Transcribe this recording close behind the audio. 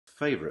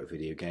favourite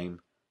video game,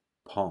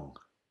 Pong.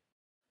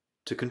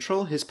 To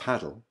control his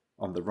paddle,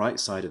 on the right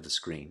side of the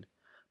screen,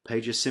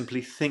 Pager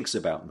simply thinks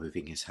about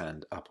moving his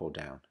hand up or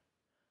down.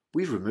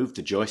 We've removed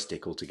the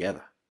joystick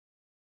altogether.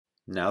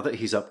 Now that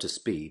he's up to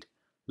speed,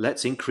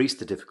 let's increase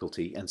the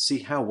difficulty and see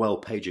how well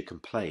Pager can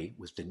play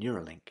with the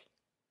Neuralink.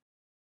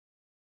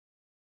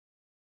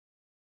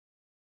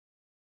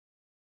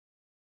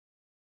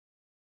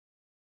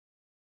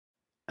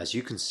 As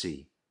you can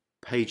see,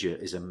 Pager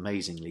is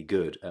amazingly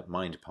good at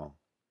mind Pong.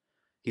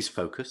 He's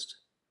focused,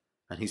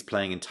 and he's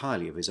playing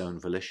entirely of his own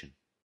volition.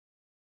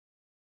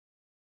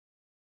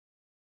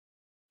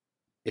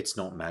 It's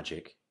not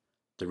magic.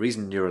 The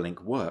reason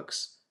Neuralink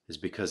works is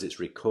because it's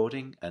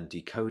recording and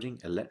decoding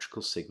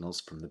electrical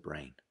signals from the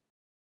brain.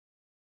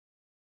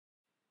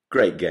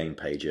 Great game,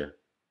 Pager.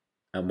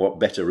 And what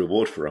better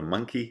reward for a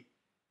monkey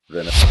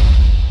than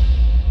a...